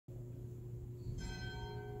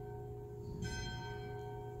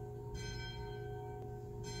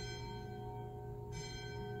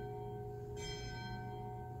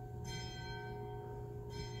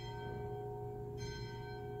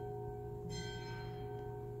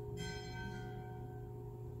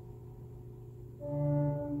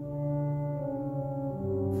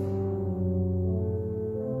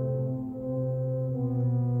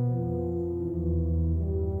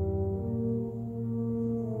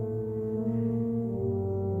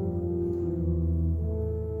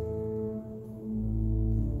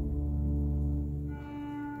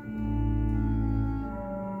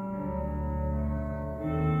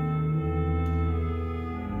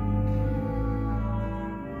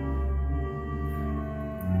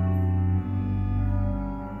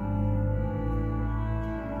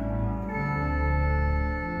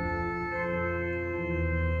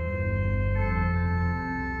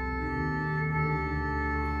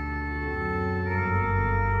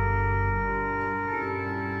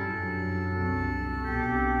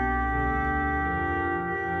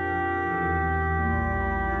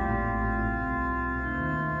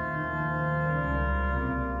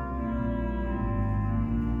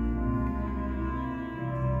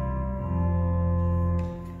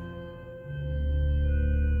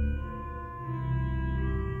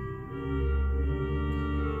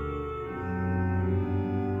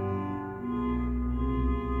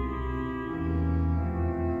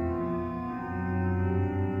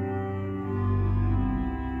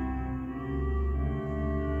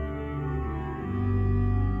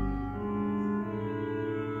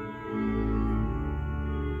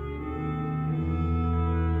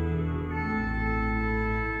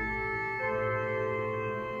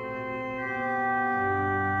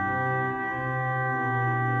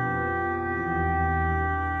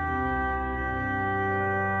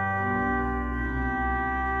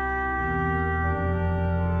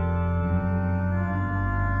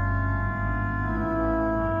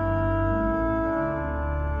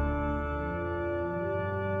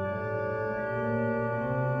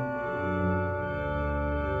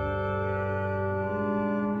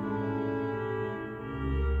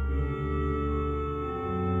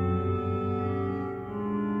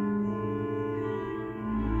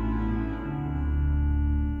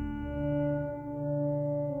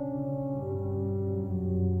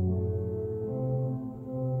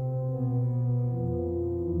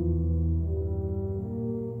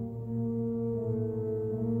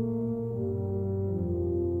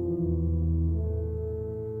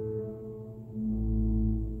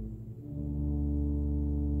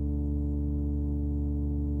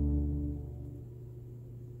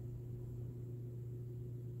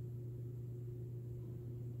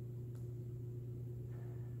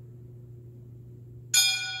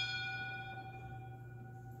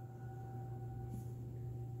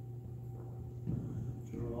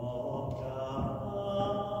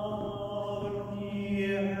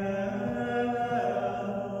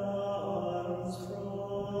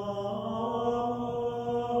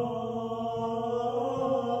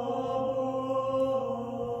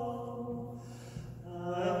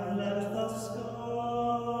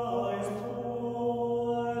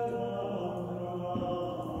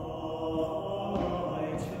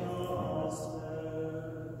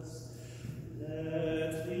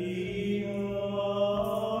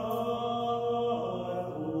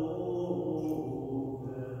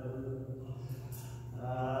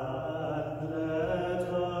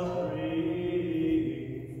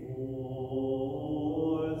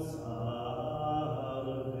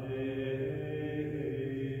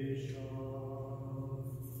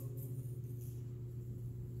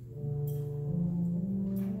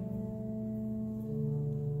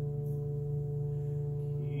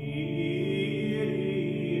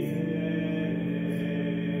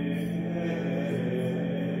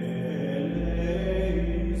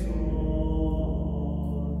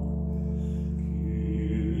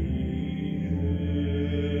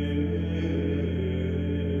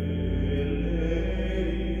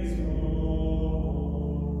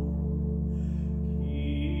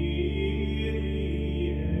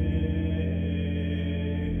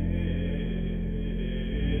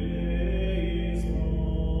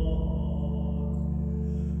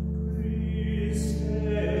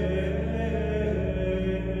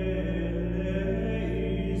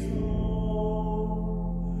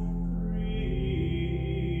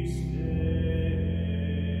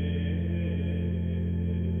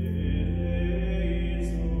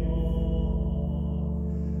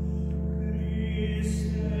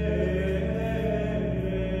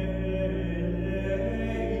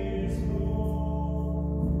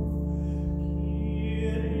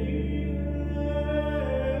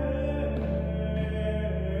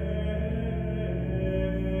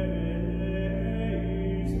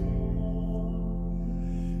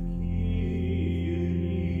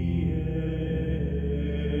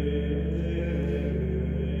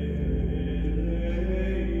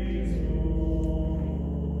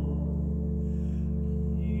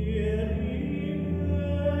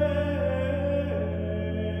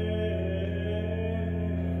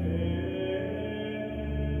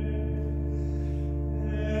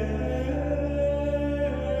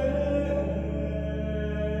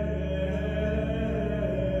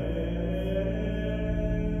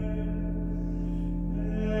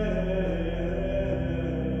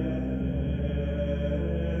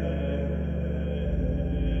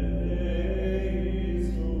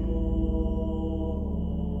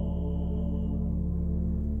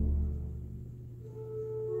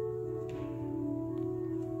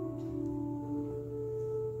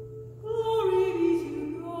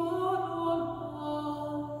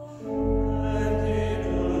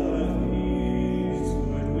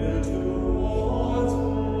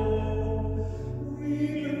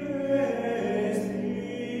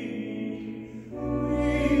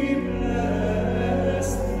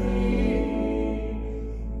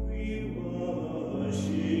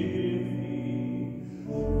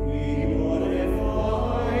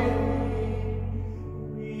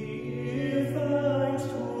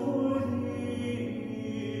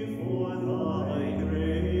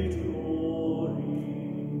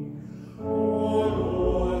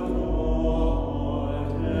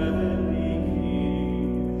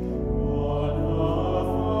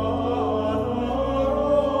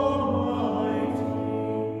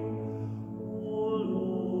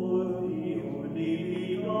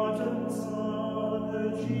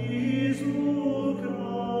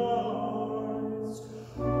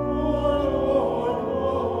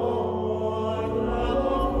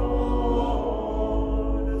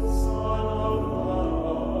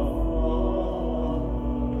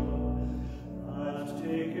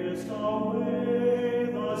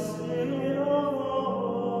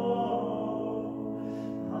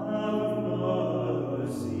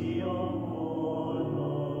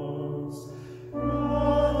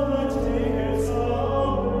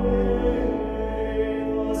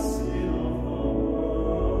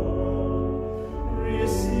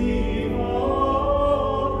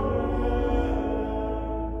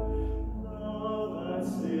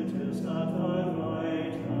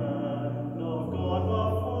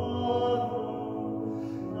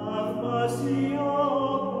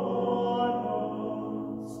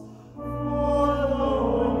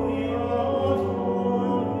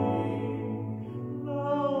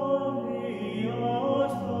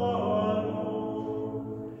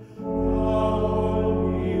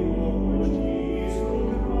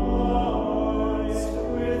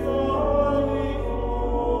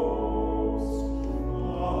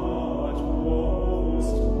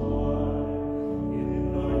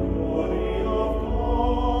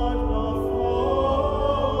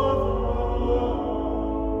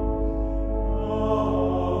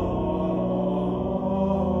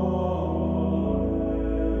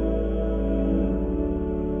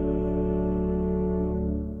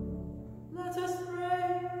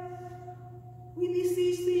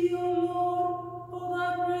beseech thee, O Lord, pour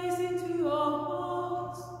thy grace into our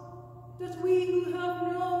hearts, that we who have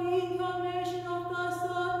known the incarnation of thy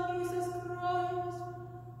Son, Jesus Christ,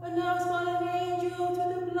 announced by an angel to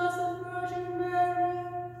the Blessed Virgin Mary,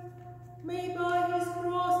 may by his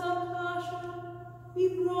cross and passion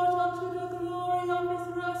be brought unto the glory of his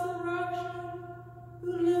resurrection,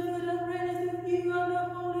 who liveth and reigneth with you and the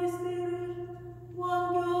Holy Spirit,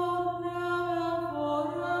 one God, now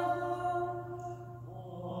and forever.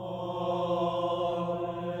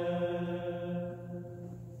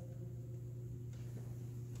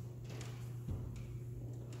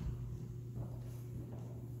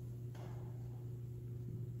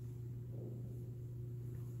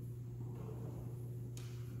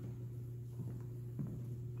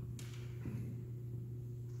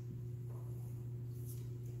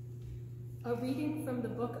 A reading from the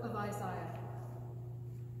book of Isaiah.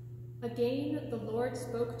 Again the Lord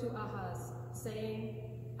spoke to Ahaz, saying,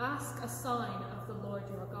 Ask a sign of the Lord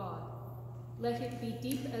your God. Let it be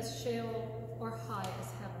deep as Sheol or high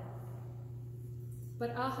as heaven.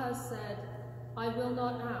 But Ahaz said, I will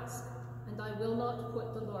not ask, and I will not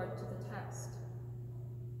put the Lord to the test.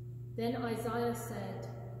 Then Isaiah said,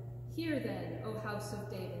 Hear then, O house of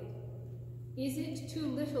David. Is it too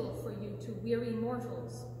little for you to weary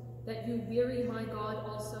mortals, that you weary my God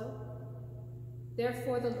also?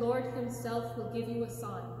 Therefore the Lord himself will give you a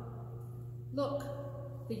sign. Look,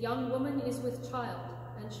 the young woman is with child,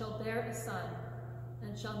 and shall bear a son,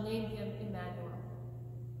 and shall name him Emmanuel.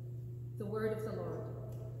 The word of the Lord.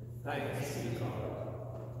 Thanks be to God.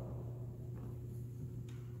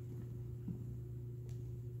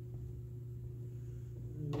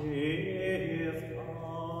 Lift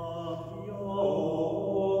up your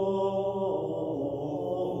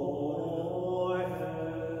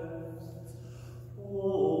heads,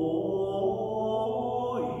 O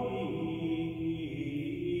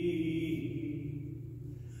ye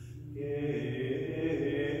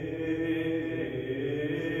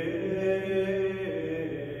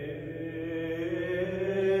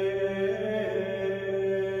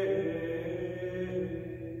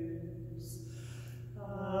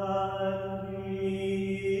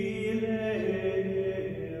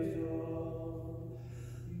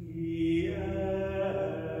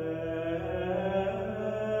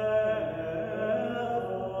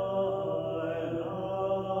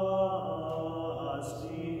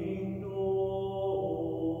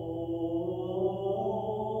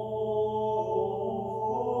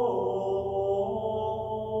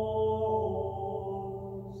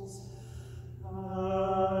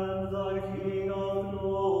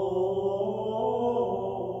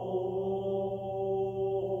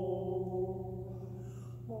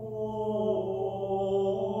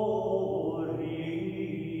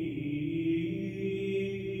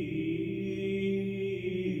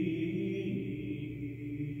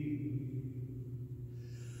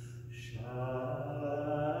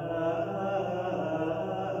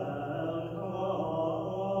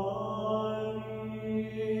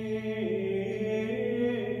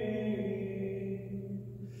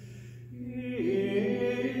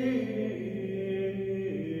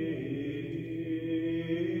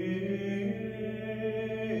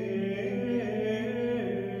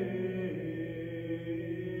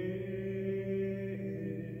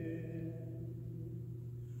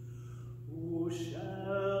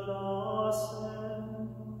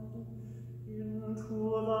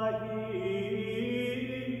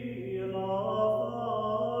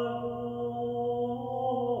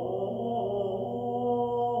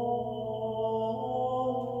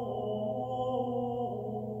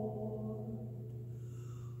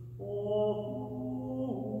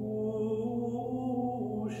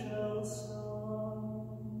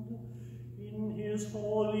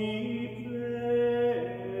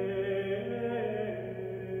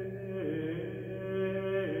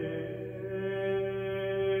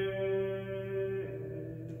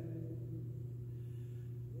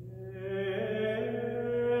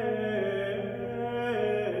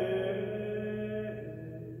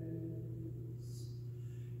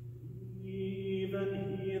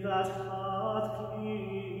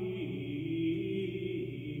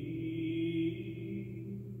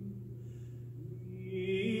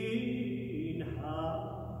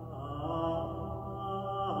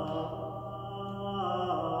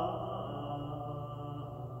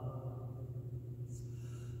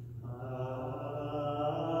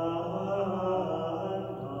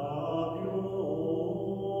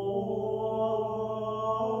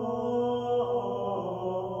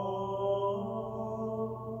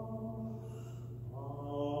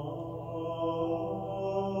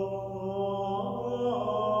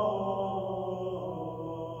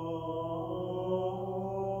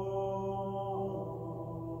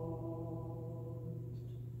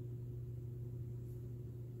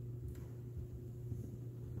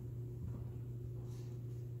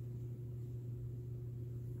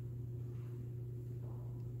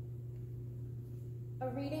A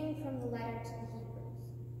reading from the letter to the Hebrews.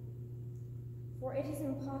 For it is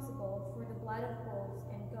impossible for the blood of bulls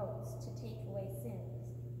and goats to take away sins.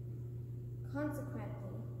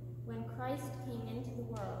 Consequently, when Christ came into the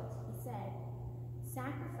world, he said,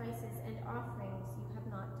 "Sacrifices and offerings you have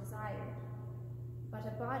not desired, but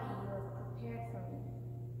a body you have prepared for me.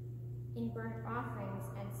 In burnt offerings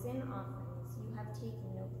and sin offerings you have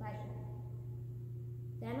taken no pleasure."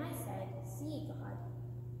 Then I said, "See, God,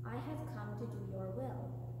 I have come to do your will,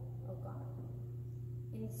 O God.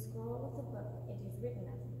 In the scroll of the book it is written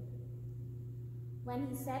of me." When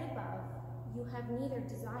he said above, "You have neither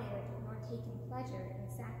desired nor taken pleasure in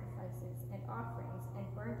sacrifices and offerings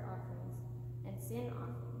and burnt offerings and sin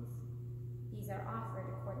offerings, these are offered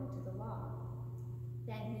according to the law,"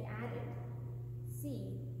 then he added,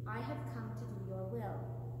 "See, I have come to do your will."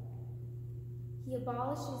 He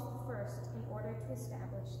abolishes the first in order to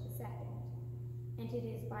establish the second. And it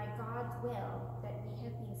is by God's will that we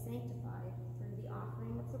have been sanctified through the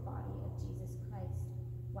offering of the body of Jesus Christ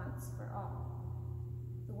once for all.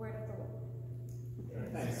 The word of the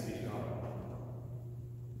Lord. Thanks be to God.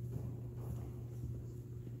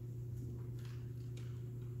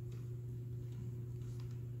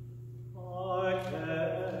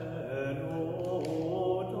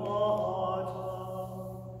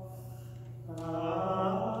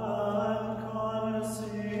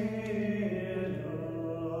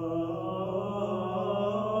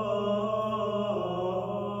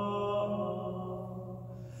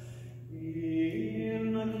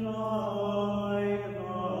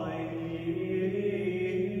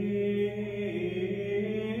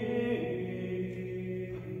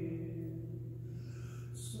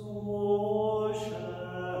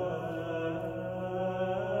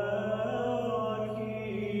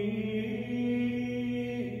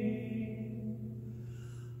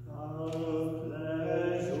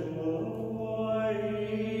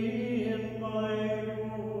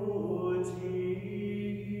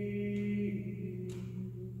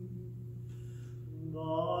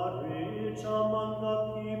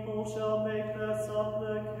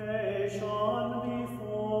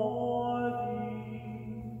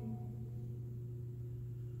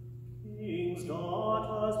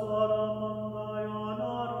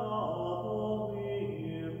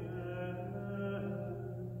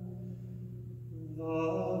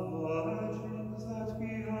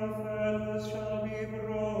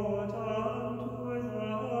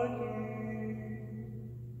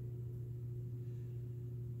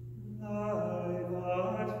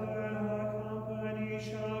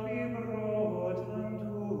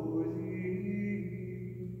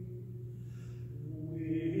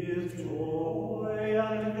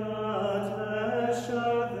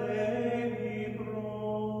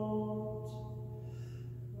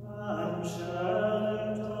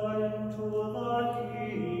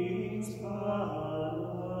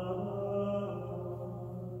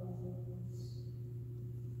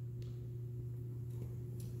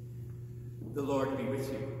 The Lord be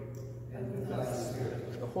with you. And with thy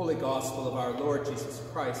spirit. The Holy Gospel of our Lord Jesus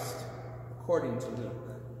Christ, according to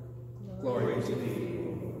Luke. Glory to thee.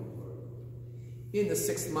 In the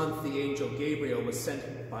 6th month, the angel Gabriel was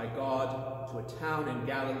sent by God to a town in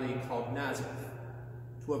Galilee called Nazareth,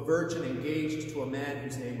 to a virgin engaged to a man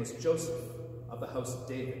whose name was Joseph, of the house of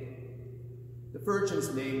David. The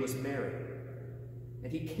virgin's name was Mary.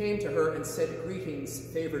 And he came to her and said, "Greetings,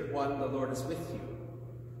 favored one, the Lord is with you."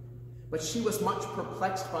 But she was much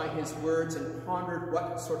perplexed by his words and pondered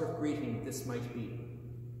what sort of greeting this might be.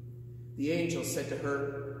 The angel said to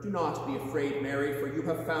her, "Do not be afraid, Mary, for you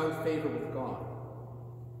have found favor with God.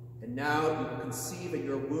 And now you will conceive in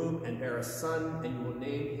your womb and bear a son, and you will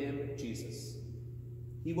name him Jesus.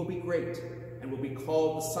 He will be great and will be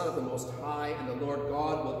called the Son of the Most High, and the Lord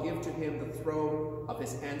God will give to him the throne of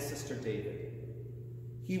his ancestor David.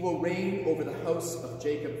 He will reign over the house of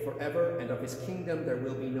Jacob forever, and of his kingdom there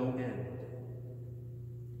will be no end."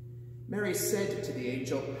 Mary said to the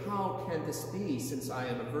angel, "How can this be, since I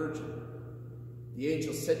am a virgin?" The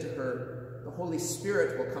angel said to her, "The Holy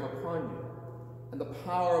Spirit will come upon you, and the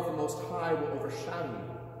power of the Most High will overshadow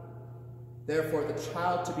you. Therefore the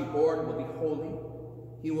child to be born will be holy.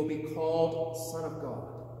 He will be called Son of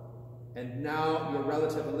God. And now your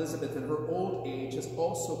relative Elisabeth in her old age has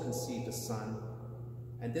also conceived a son,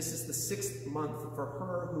 and this is the 6th month for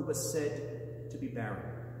her who was said to be barren.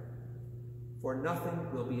 For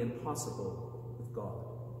nothing will be impossible with God."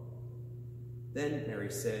 Then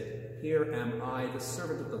Mary said, "Here am I, the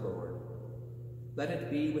servant of the Lord. Let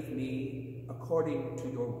it be with me according to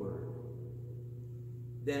your word."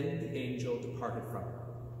 Then the angel departed from her.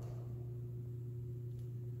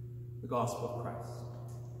 The Gospel of Christ.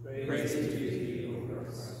 Praise to thee, O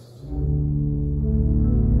Christ.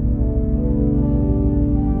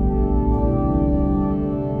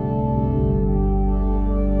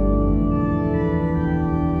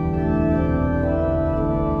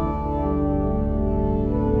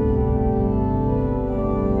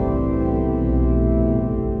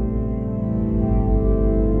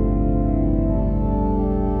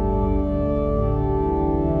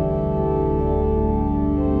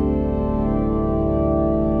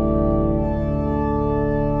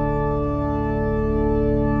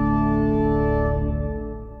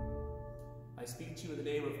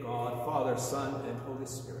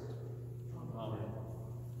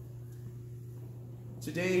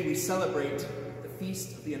 Today we celebrate the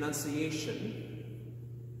feast of the Annunciation,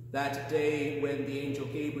 that day when the angel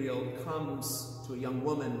Gabriel comes to a young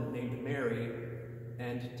woman named Mary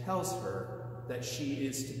and tells her that she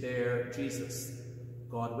is to bear Jesus,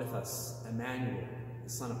 God with us, Emmanuel, the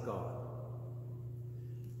Son of God.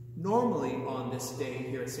 Normally on this day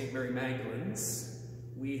here at St. Mary Magdalene's,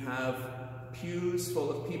 we have pews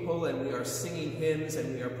full of people and we are singing hymns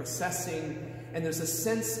and we are processing, and there's a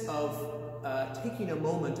sense of taking a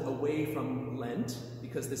moment away from Lent,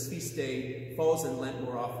 because this feast day falls in Lent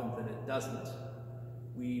more often than it doesn't.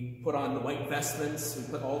 We put on the white vestments,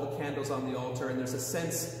 we put all the candles on the altar, and there's a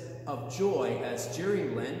sense of joy as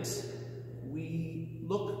during Lent we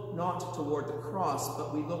look not toward the cross,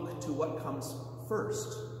 but we look to what comes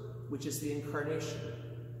first, which is the incarnation,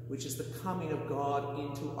 which is the coming of God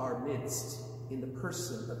into our midst in the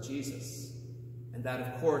person of Jesus. And that,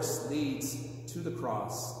 of course, leads to the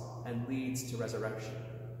cross and leads to resurrection.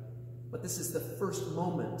 But this is the first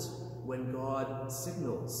moment when God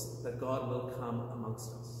signals that God will come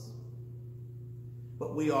amongst us.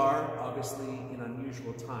 But we are obviously in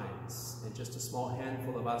unusual times, and just a small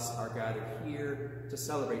handful of us are gathered here to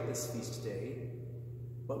celebrate this feast day.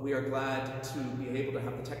 But we are glad to be able to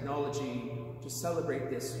have the technology to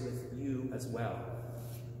celebrate this with you as well,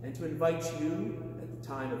 and to invite you at the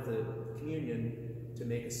time of the communion to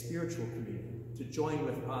make a spiritual communion, to join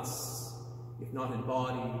with us, if not in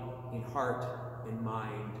body, in heart, in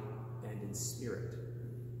mind, and in spirit.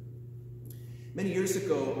 Many years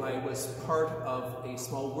ago, I was part of a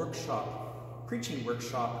small workshop, preaching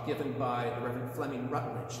workshop, given by the Reverend Fleming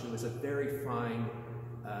Rutledge, who is a very fine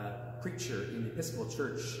preacher in the Episcopal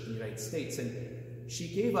Church in the United States. And she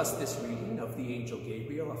gave us this reading of the angel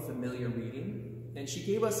Gabriel, a familiar reading, and she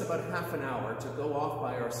gave us about half an hour to go off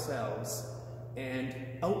by ourselves and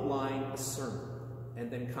outline a sermon, and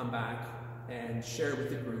then come back and share with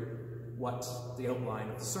the group what the outline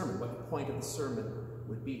of the sermon, what the point of the sermon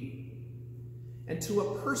would be. And to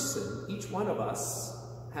a person, each one of us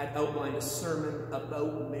had outlined a sermon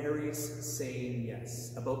about Mary's saying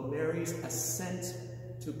yes, about Mary's assent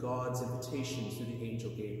to God's invitation through the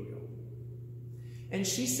angel Gabriel. And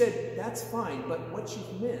she said, that's fine, but what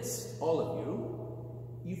you've missed, all of you,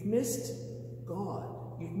 you've missed God.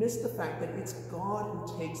 You've missed the fact that it's God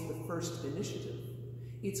who takes the first initiative.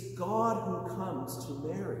 It's God who comes to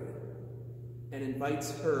Mary and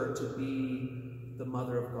invites her to be the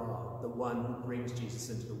Mother of God, the one who brings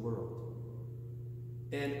Jesus into the world.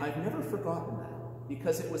 And I've never forgotten that,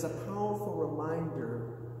 because it was a powerful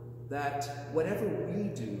reminder that whatever we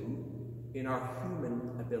do in our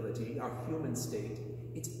human ability, our human state,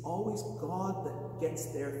 it's always God that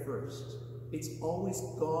gets there first. It's always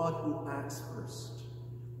God who acts first.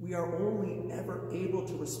 We are only ever able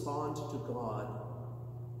to respond to God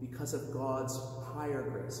because of God's prior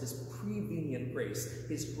grace, his prevenient grace,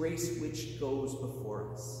 his grace which goes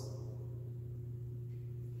before us.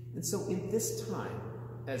 And so in this time,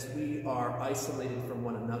 as we are isolated from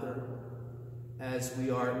one another, as we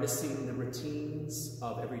are missing the routines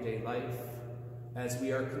of everyday life, as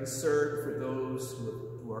we are concerned for those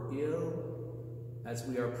who are ill, as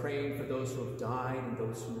we are praying for those who have died and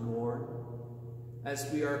those who mourn,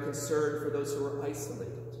 as we are concerned for those who are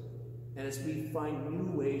isolated, and as we find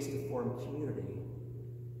new ways to form community,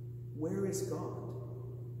 where is God?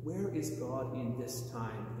 Where is God in this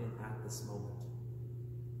time and at this moment?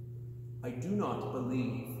 I do not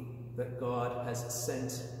believe that God has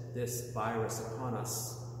sent this virus upon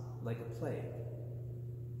us like a plague.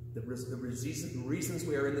 The reasons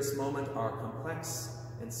we are in this moment are complex,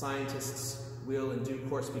 and scientists will in due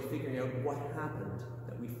course be figuring out what happened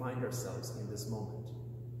that we find ourselves in this moment.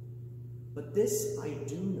 But this I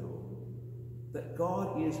do know, that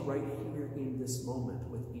God is right here in this moment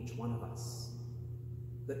with each one of us.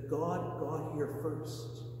 That God got here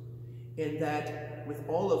first, and that with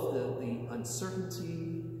all of the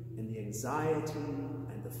uncertainty and the anxiety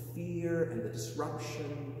and the fear and the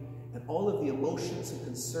disruption and all of the emotions and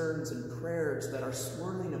concerns and prayers that are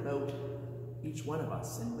swirling about each one of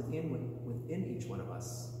us and within each one of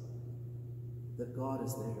us, that God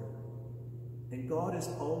is there. And God is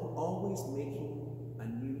always making a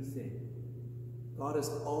new thing. God is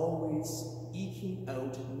always eking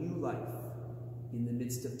out new life in the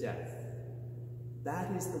midst of death.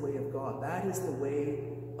 That is the way of God. That is the way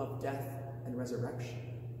of death and resurrection.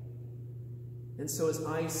 And so as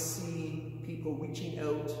I see people reaching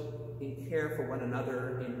out in care for one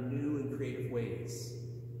another in new and creative ways,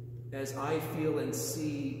 as I feel and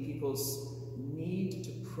see people's need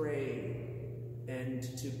to pray and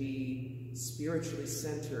to be spiritually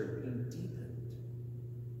centered and deepened,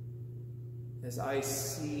 as I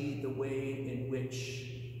see the way in which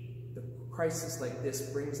the crisis like this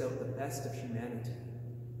brings out the best of humanity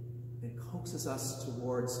and coaxes us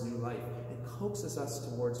towards new life and coaxes us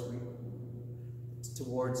towards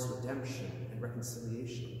redemption and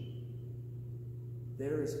reconciliation,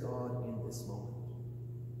 there is God in this moment.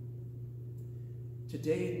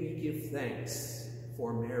 Today we give thanks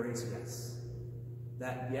for Mary's yes,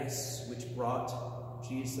 that yes which brought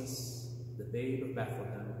Jesus, the babe of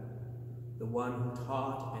Bethlehem, the one who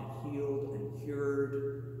taught and healed and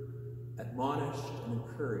cured, admonished and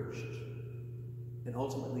encouraged, and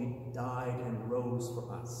ultimately died and rose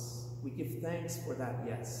for us. We give thanks for that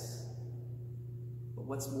yes. But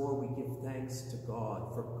what's more, we give thanks to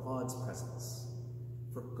God for God's presence,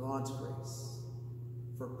 for God's grace,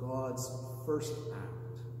 for God's first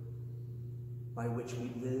act by which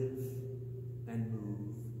we live and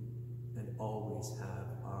move and always have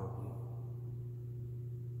our being.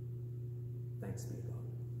 Thanks be to God.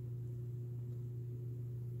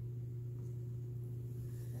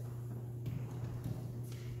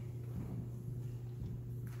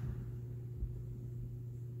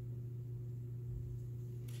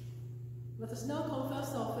 Let us now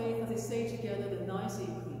confess our faith as we say together the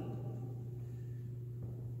Nicene Creed.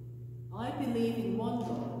 I believe in one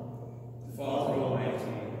God, the Father Almighty,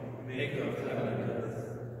 maker of heaven and earth,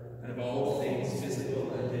 and of all things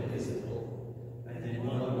visible and invisible, and in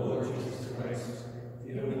one Lord Jesus Christ,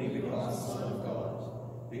 the only begotten Son of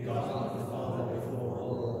God, begotten of the Father before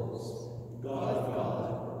all worlds, God of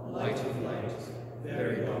God, light of light,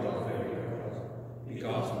 very God of very God,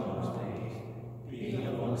 begotten not made, being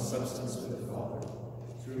of one substance with the Father,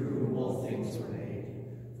 through whom all things were made,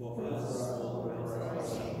 for us all for our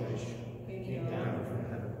salvation, came down from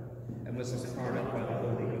heaven, and was incarnate by the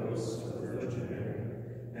Holy Ghost of the Virgin Mary,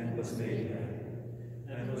 and was made man,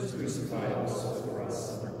 and was crucified also for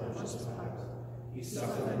us under Pontius Pilate. He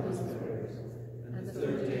suffered and was buried, and the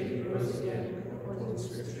third day he rose again according to the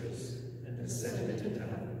Scriptures, and ascended into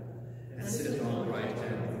heaven, and sitteth on the right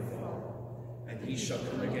hand of the Father. And he shall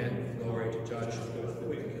come again with glory to judge both the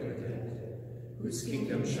wicked and the dead, whose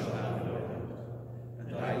kingdom shall have no end.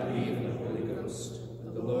 And I believe in the Holy Ghost,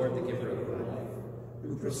 the Lord, the giver of life,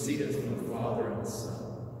 who proceedeth from the Father and the Son,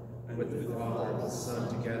 and with the Father and the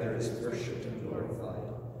Son together is worshipped and glorified,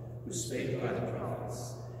 who spake by the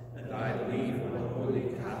prophets. And I believe in the Holy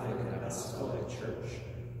Catholic and Apostolic Church.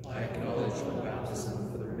 I acknowledge one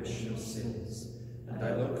baptism for the remission of sins, and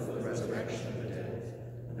I look for the resurrection of the dead,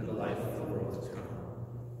 and the life of the world to come.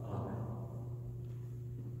 Amen.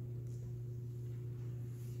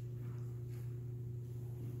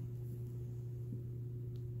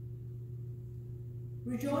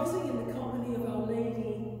 rejoicing in the company of Our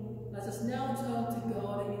Lady, let us now turn to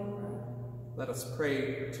God in prayer. Let us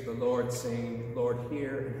pray to the Lord, saying, Lord,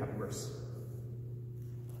 hear and have mercy.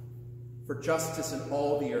 For justice in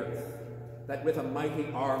all the earth, that with a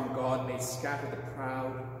mighty arm God may scatter the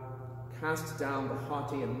proud, cast down the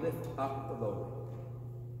haughty, and lift up the lowly.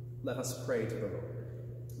 Let us pray to the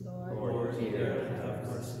Lord. Lord, hear and have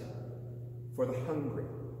mercy. For the hungry,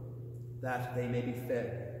 that they may be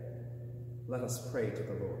fed, let us pray to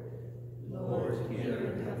the Lord. Lord, hear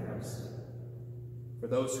and have mercy. For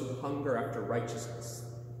those who hunger after righteousness,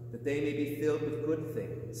 that they may be filled with good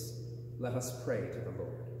things, let us pray to the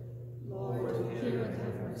Lord. Lord, hear and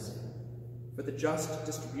have mercy. For the just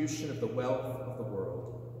distribution of the wealth of the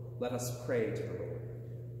world, let us pray to the Lord.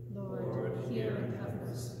 Lord, hear and have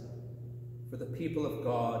mercy. For the people of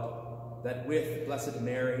God, that with Blessed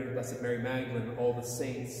Mary Magdalene, and all the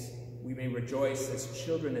saints, we may rejoice as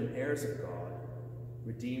children and heirs of God,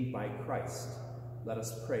 redeemed by Christ, let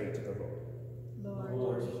us pray to the Lord.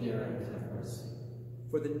 Lord, hear and have mercy.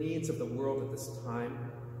 For the needs of the world at this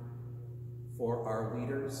time, for our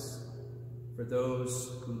leaders, for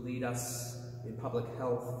those who lead us in public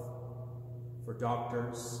health, for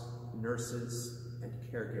doctors, nurses, and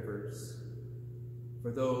caregivers,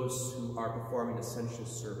 for those who are performing essential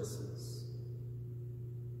services,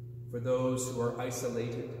 for those who are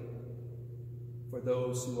isolated, for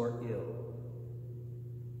those who are ill.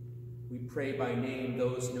 We pray by name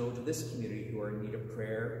those known to this community who are in need of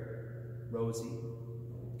prayer: Rosie,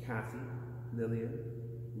 Kathy, Lillian,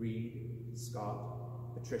 Reed,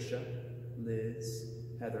 Scott, Patricia, Liz,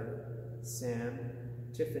 Heather, Sam,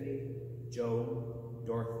 Tiffany, Joan,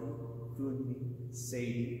 Dorothy, Funmi,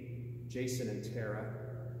 Sadie, Jason and Tara,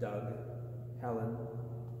 Doug, Helen,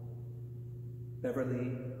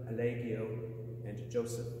 Beverly, Allegio, and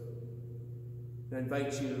Joseph. And I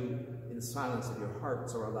invite you, in the silence of your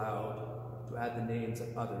hearts or aloud, to add the names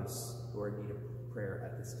of others who are in need of prayer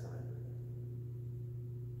at this time.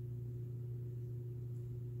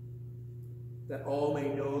 That all may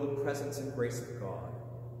know the presence and grace of God,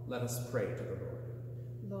 let us pray to the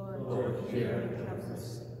Lord. Lord, hear and have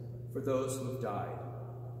mercy. For those who have died,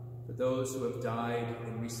 for those who have died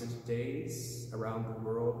in recent days around the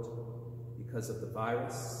world because of the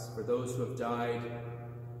virus, for those who have died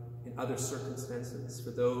in other circumstances,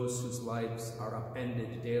 for those whose lives are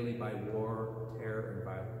upended daily by war, terror, and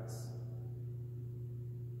violence.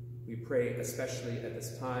 We pray especially at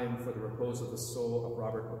this time for the repose of the soul of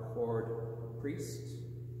Robert McCord, priest,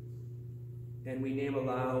 and we name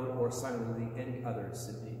aloud or silently any others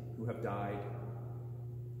who have died,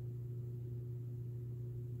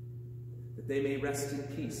 that they may rest in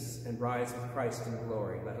peace and rise with Christ in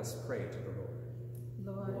glory. Let us pray to the Lord.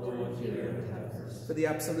 Lord, hear and have mercy. For the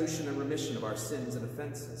absolution and remission of our sins and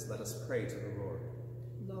offenses, let us pray to the Lord.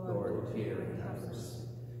 Lord, hear and have mercy.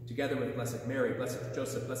 Together with Blessed Mary, Blessed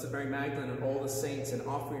Joseph, Blessed Mary Magdalene, and all the saints, and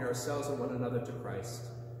offering ourselves and one another to Christ,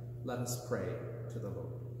 let us pray to the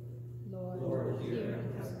Lord. Lord, hear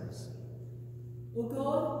and have mercy. O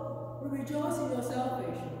God, we rejoice in your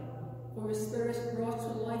salvation, for your Spirit brought to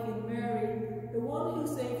life in Mary, the one who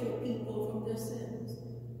saved your people from their sins.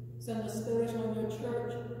 Send the Spirit on your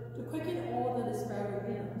church to quicken all that is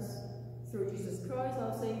buried in us. Through Jesus Christ,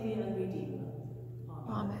 our Saviour and Redeemer.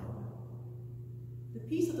 Amen. The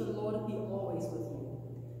peace of the Lord be always with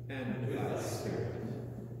you. And with thy spirit.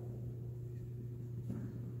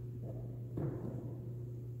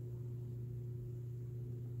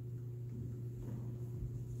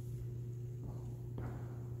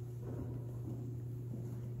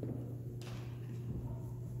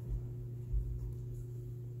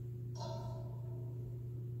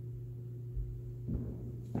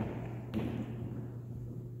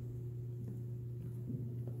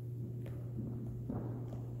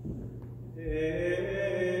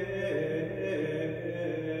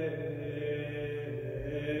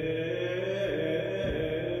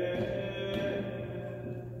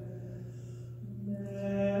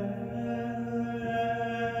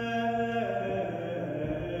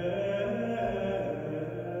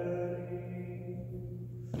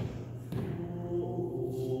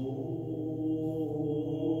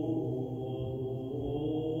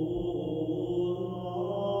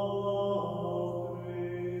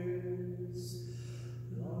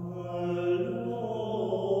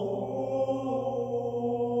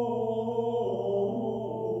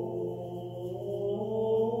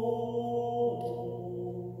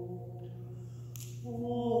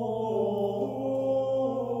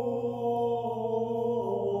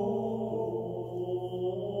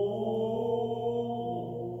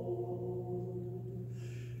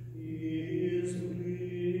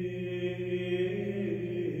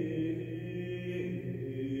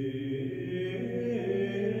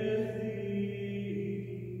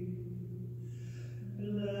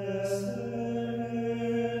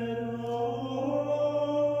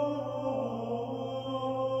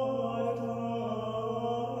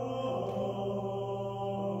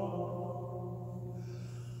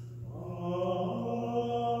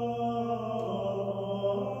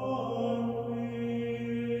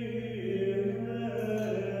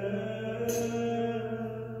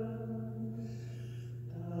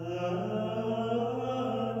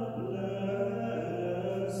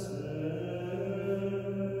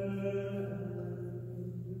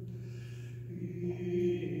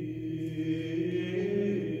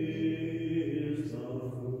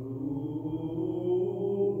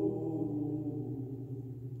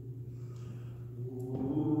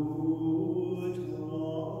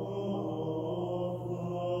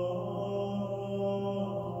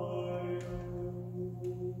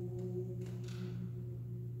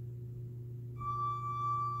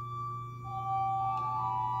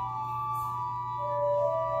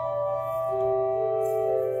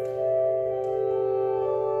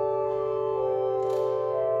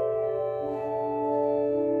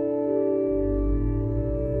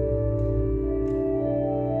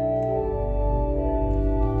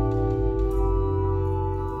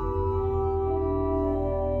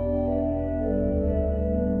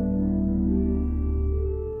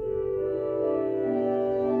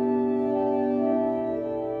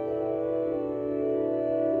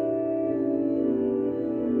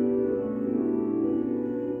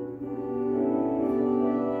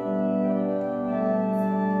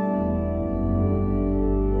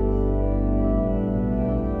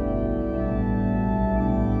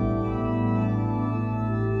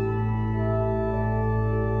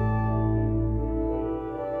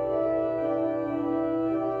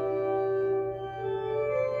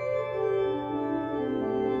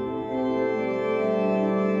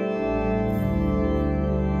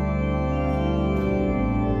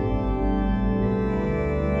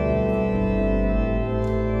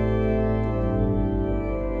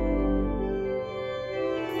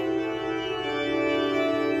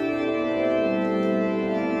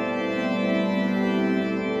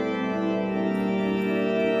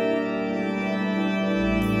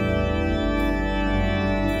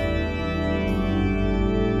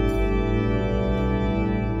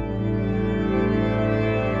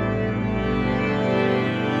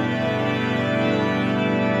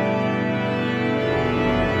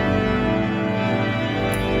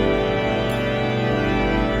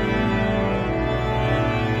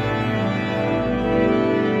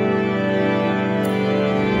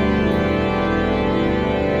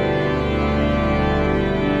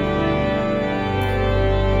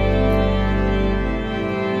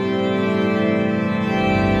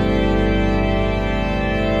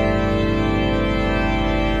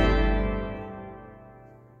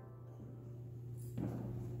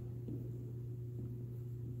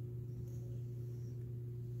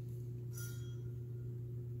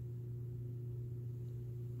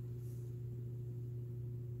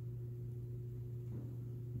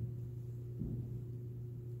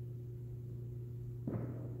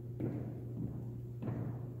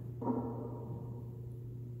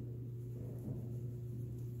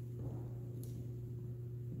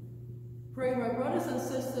 Pray, my brothers and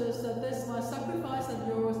sisters, that this my sacrifice and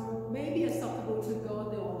yours may be acceptable to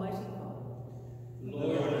God the Almighty God.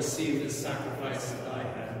 Lord, receive this sacrifice at thy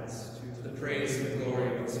hands, to the praise and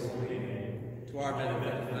glory of his holy name, to our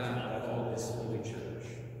benefit and that of all this holy church.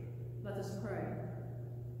 Let us pray.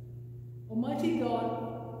 Almighty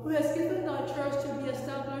God, who has given thy church to be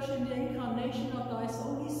established in the incarnation of thy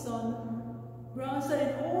only Son, grant that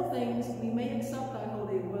in all things we may accept thy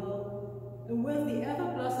holy will, and with the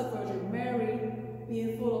ever-blessed Virgin Mary,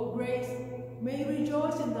 being full of grace, may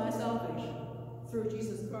rejoice in thy salvation, through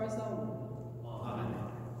Jesus Christ our Lord. Amen.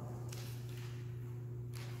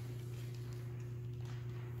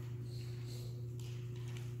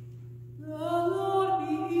 The Lord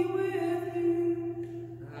be with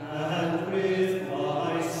you. And with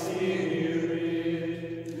thy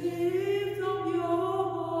spirit, Lift up your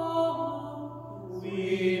hearts.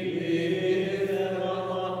 we lift them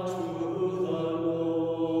up unto the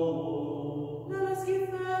Lord. Let us give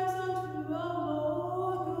thanks unto our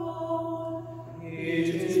Lord God. It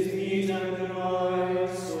is meet and right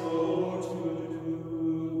so to do.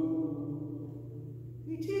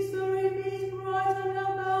 It is very meet, right, and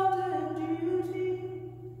our bounden duty,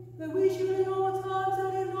 that we should in all times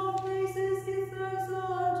and in all places give thanks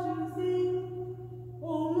unto thee, O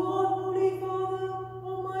Lord, Holy Father,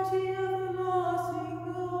 Almighty, everlasting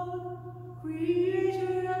God,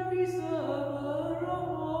 Creator and Preserver of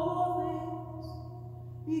all things,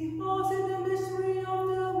 because in the mystery of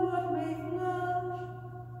the Word made flesh,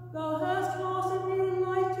 thou hast caused a new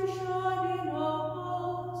light to shine in our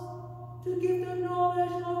hearts, to give the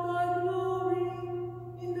knowledge of thy glory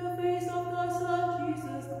in the face of thy Son,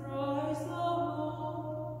 Jesus Christ our Lord.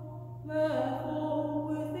 Therefore,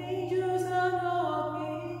 with angels and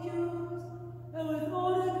archangels, and with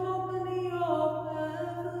all the company of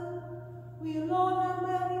heaven, we laud and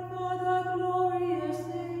magnify thy glorious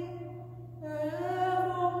name, and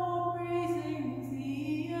evermore praising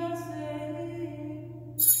thee and saying,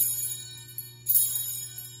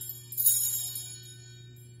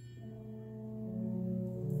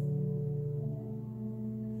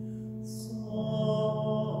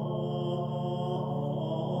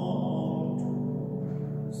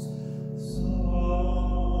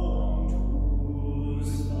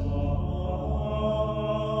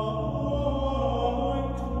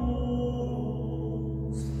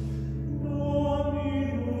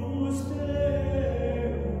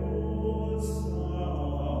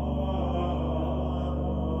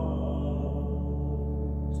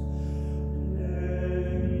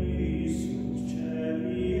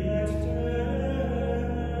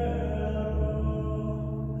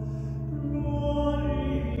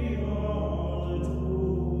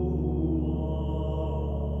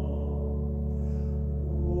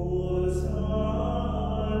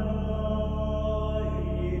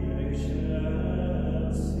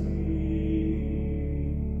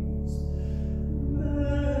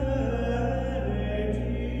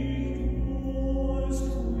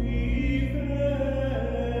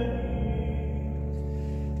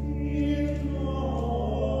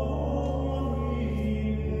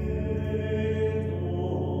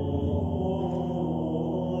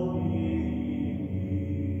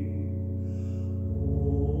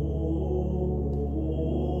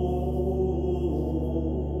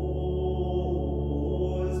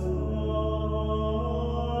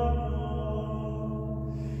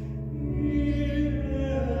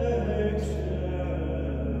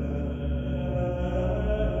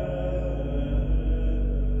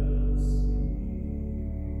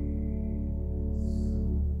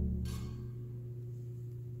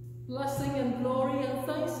 Blessing and glory and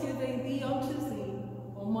thanksgiving be unto thee,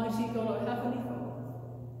 Almighty God, our heavenly Father.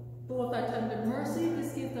 For with thy tender mercy,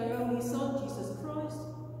 didst give thy only Son, Jesus Christ,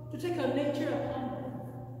 to take our nature upon him,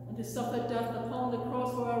 and to suffer death upon the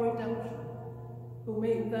cross for our redemption, who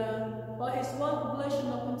made then, by his one oblation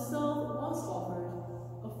of himself, once offered,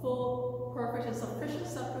 a full, perfect, and sufficient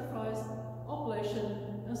sacrifice,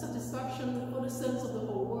 oblation, and satisfaction for the sins of the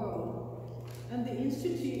whole world, and the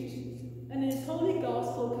institute, and in his holy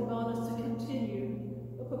gospel command us to continue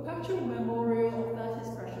a perpetual memorial of that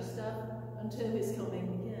his precious death until his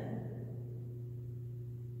coming again.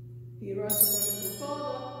 Hear us, O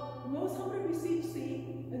Father, who most humbly beseech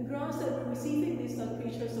thee, and grant that we receiving these thy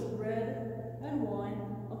creatures of bread and wine,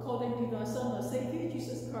 according to thy Son, our Saviour,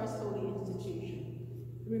 Jesus Christ's holy institution,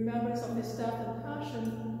 in remembrance of his death and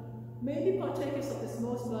passion, may be partakers of his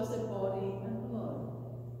most blessed body and blood,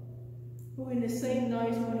 who in the same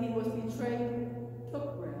night when he was betrayed,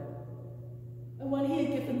 took bread. And when he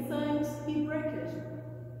had given thanks, he brake it,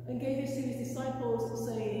 and gave it to his disciples,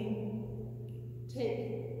 saying,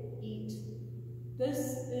 Take, eat,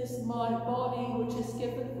 This is my body which is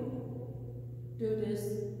given for you. Do this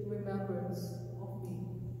in remembrance of me.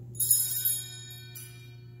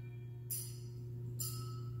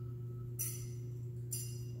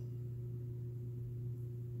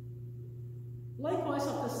 Likewise,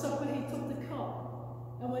 after supper, he took the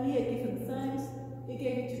cup, and when he had given thanks, he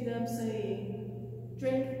gave it to them, saying,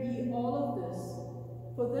 "Drink ye all of this,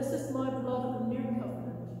 for this is my blood of the new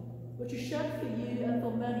covenant, which is shed for you and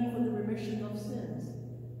for many for the remission of sins.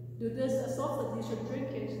 Do this as often as you should drink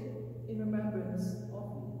it in remembrance of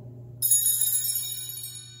me."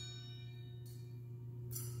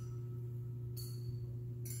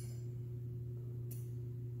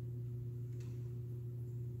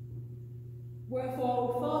 Wherefore,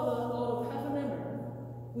 O Father, Lord of heaven and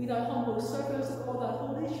earth, we thy humble servants of all thy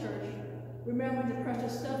holy church, remembering the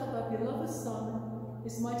precious death of thy beloved Son,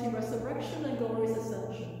 his mighty resurrection and glorious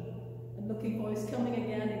ascension, and looking for his coming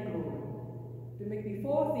again in glory, do make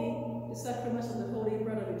before thee the sacraments of the holy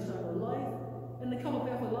bread of eternal life, and the cup of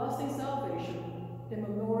everlasting salvation, the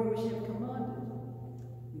memorial which you have commanded.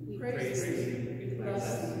 We praise thee, we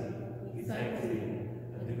bless thee, we thank thee,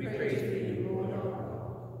 and we praise thee, Lord our God.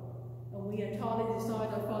 And we entirely desire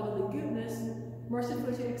thy fatherly goodness,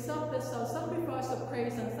 mercifully to accept this our sacrifice of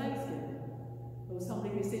praise and thanksgiving. Most humbly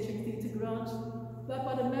beseeching thee to grant that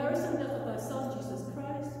by the merits and death of thy Son, Jesus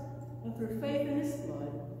Christ, and through faith in his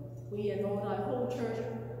blood, we and all thy whole church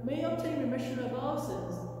may obtain remission of our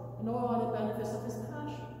sins and all other benefits of his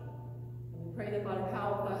passion. And we pray that by the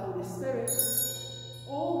power of thy Holy Spirit,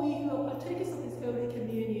 all we who are partakers of his holy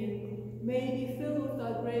communion may be filled with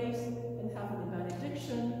thy grace and heavenly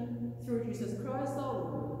benediction through Jesus Christ our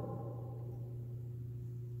Lord.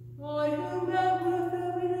 I who met with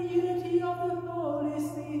them in the unity of the Holy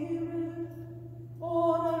Spirit,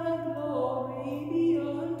 honor and glory be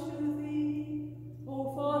unto thee, O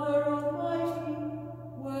Father Almighty,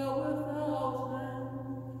 well without them.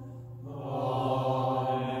 Amen.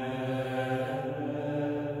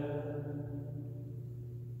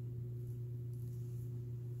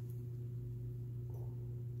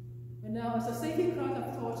 And now, as the sacred Christ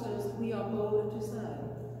hath taught us, we are bold to say,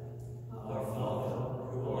 Our Father,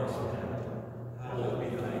 who art in heaven, hallowed be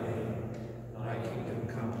thy name. Thy kingdom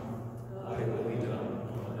come, thy will be done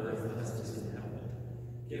on earth as it is in heaven.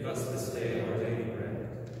 Give us this day our daily bread,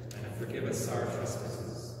 and forgive us our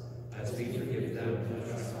trespasses, as we forgive them who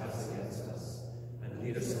trespass against us. And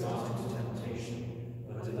lead us not into temptation,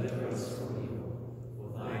 but deliver us from evil. For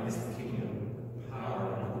thine is the kingdom, the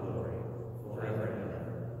power, and the glory, forever and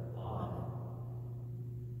ever. Amen.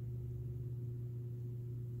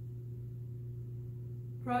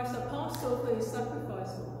 Christ hath passed over his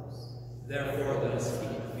sacrifice for us. Therefore let us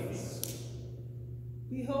keep the feast.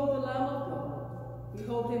 Behold the Lamb of God.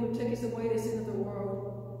 Behold him who takes away the sin of the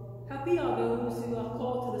world. Happy are those who are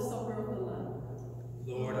called to the supper of the Lamb.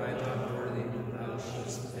 Lord, I am not worthy that thou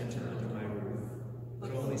shouldst enter under my roof,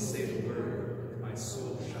 but only say the word, and my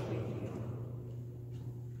soul shall be healed.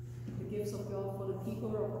 The gifts of God for the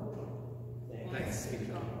people of God. Thanks be to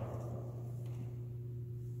God.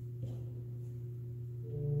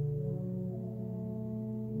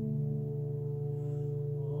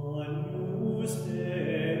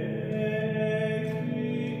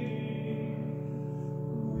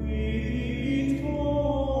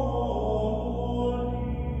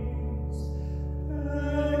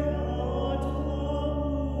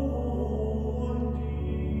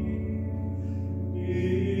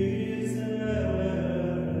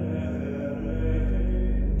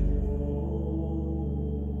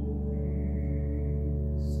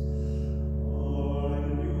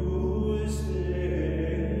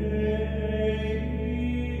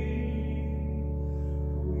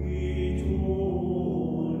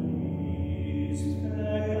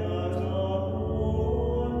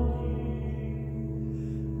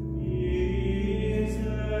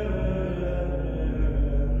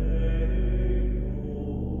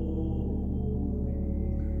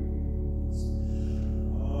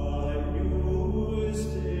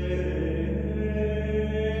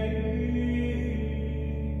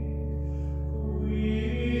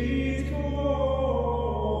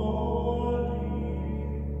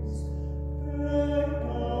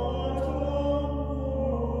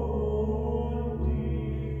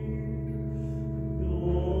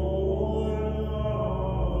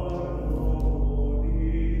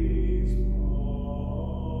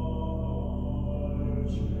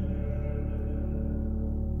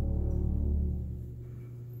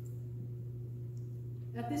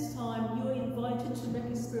 At this time, you are invited to make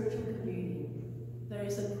a spiritual communion. There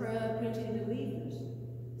is a prayer printed in the leaflet,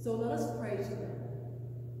 so let us pray together.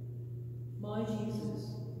 My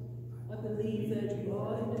Jesus, I believe that you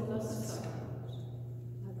are in the blessed sacrament.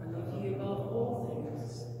 I love you above all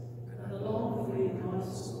things, and I long for you in my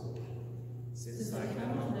soul. Since I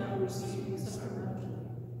cannot now receive you sacramentally,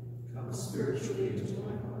 come spiritually into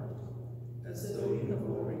my heart, as though you have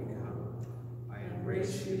already come. I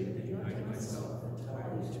embrace you and unite myself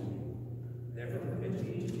entirely to you. Never permit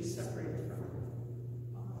me to be separated from you.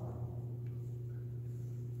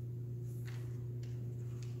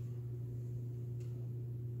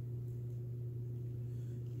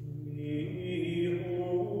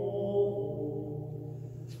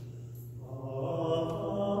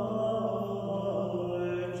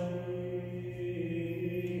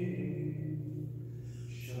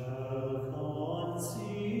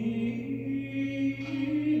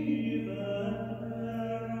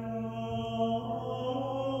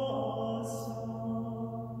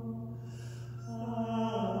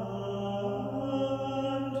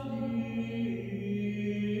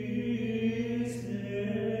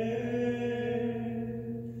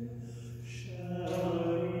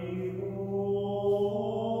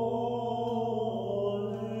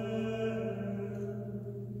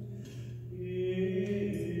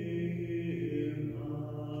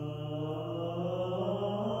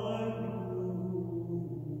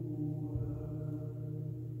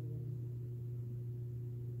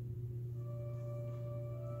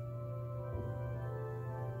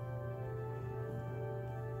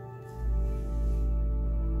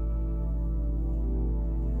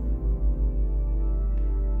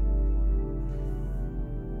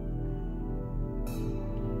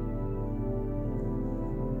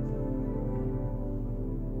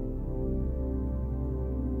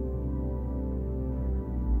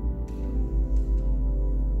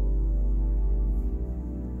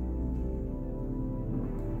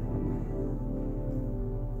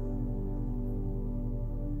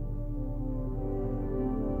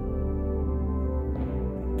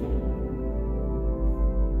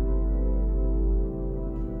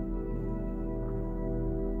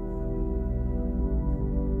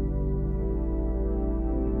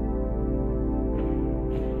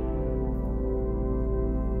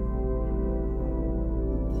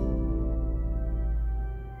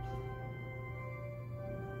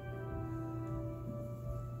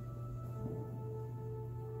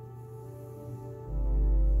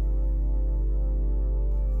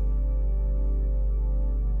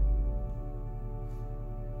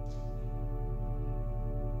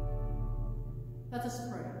 Let us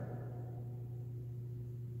pray.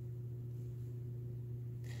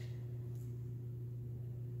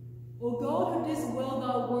 O God, who didst will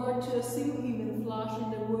thy word to assume human flesh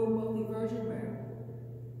in the womb of the Virgin Mary,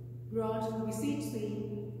 grant, we beseech thee,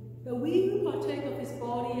 that we who partake of his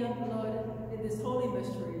body and blood in these holy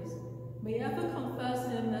mysteries may ever confess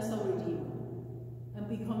him as our Redeemer, and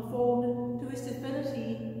be conformed to his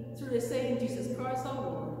divinity through the same Jesus Christ our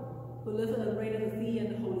Lord, who liveth and reigneth with thee and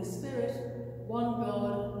the Holy Spirit, one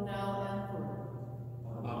God, now and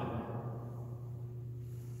forever. Amen.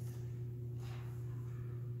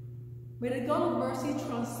 May the God of mercy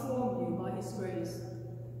transform you by his grace,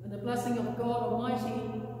 and the blessing of God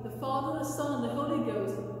Almighty, the Father, the Son, and the Holy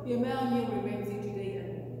Ghost be among you and remain with you today and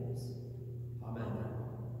always. Amen.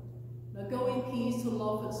 Now go in peace to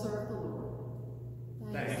love and serve the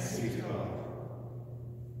Lord. Thanks be to God.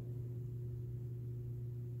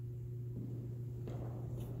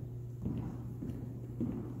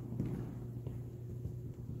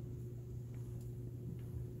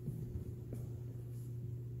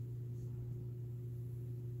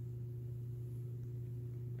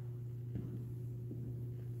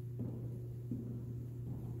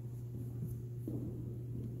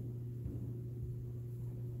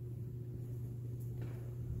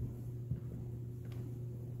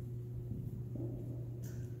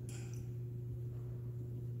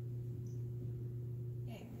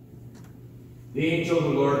 The angel of the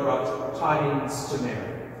Lord brought tidings to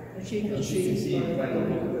Mary. And she conceived by the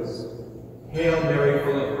Holy Ghost. Hail Mary,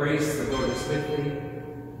 full of grace, the Lord is with thee.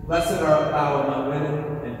 Blessed art thou among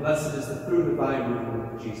women, and blessed is the fruit of thy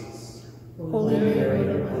womb, Jesus. Holy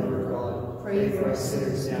Mary, Mother of God, pray for us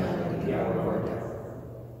sinners now and at the hour of our death.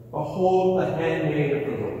 Behold the handmaid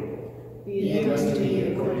of the Lord. Be it unto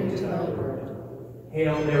me according to thy word.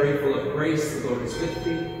 Hail Mary, full of grace, the Lord is with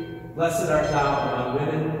thee. Blessed art thou among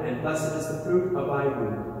women, and blessed is the fruit of thy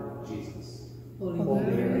womb, Jesus. Holy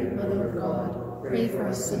Mary, Mother of God, pray for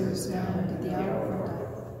us sinners now and at the hour of our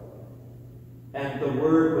death. And the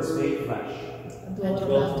Word was made flesh. And dwelt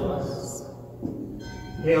among us.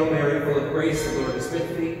 Hail Mary, full of grace, the Lord is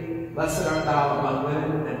with thee. Blessed art thou among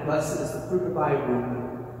women, and blessed is the fruit of thy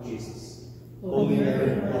womb, Jesus. Holy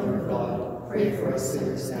Mary, Mother of God, Pray for us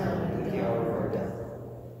sinners now and at the hour of our death.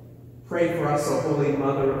 Pray for us, O Holy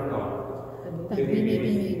Mother of God, that we may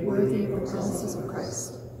be made worthy of the promises of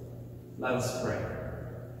Christ. Let us pray.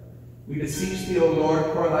 We beseech thee, O Lord,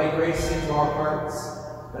 pour thy grace into our hearts,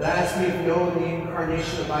 that as we have known the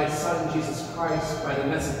incarnation of thy Son, Jesus Christ, by the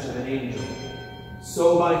message of an angel,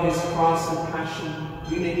 so by his cross and passion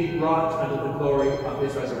we may be brought unto the glory of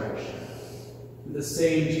his resurrection. Through the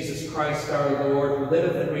same Jesus Christ our Lord, who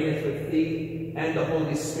liveth and reigneth with thee and the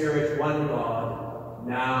Holy Spirit, one God,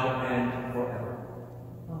 now and forever.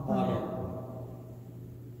 Amen.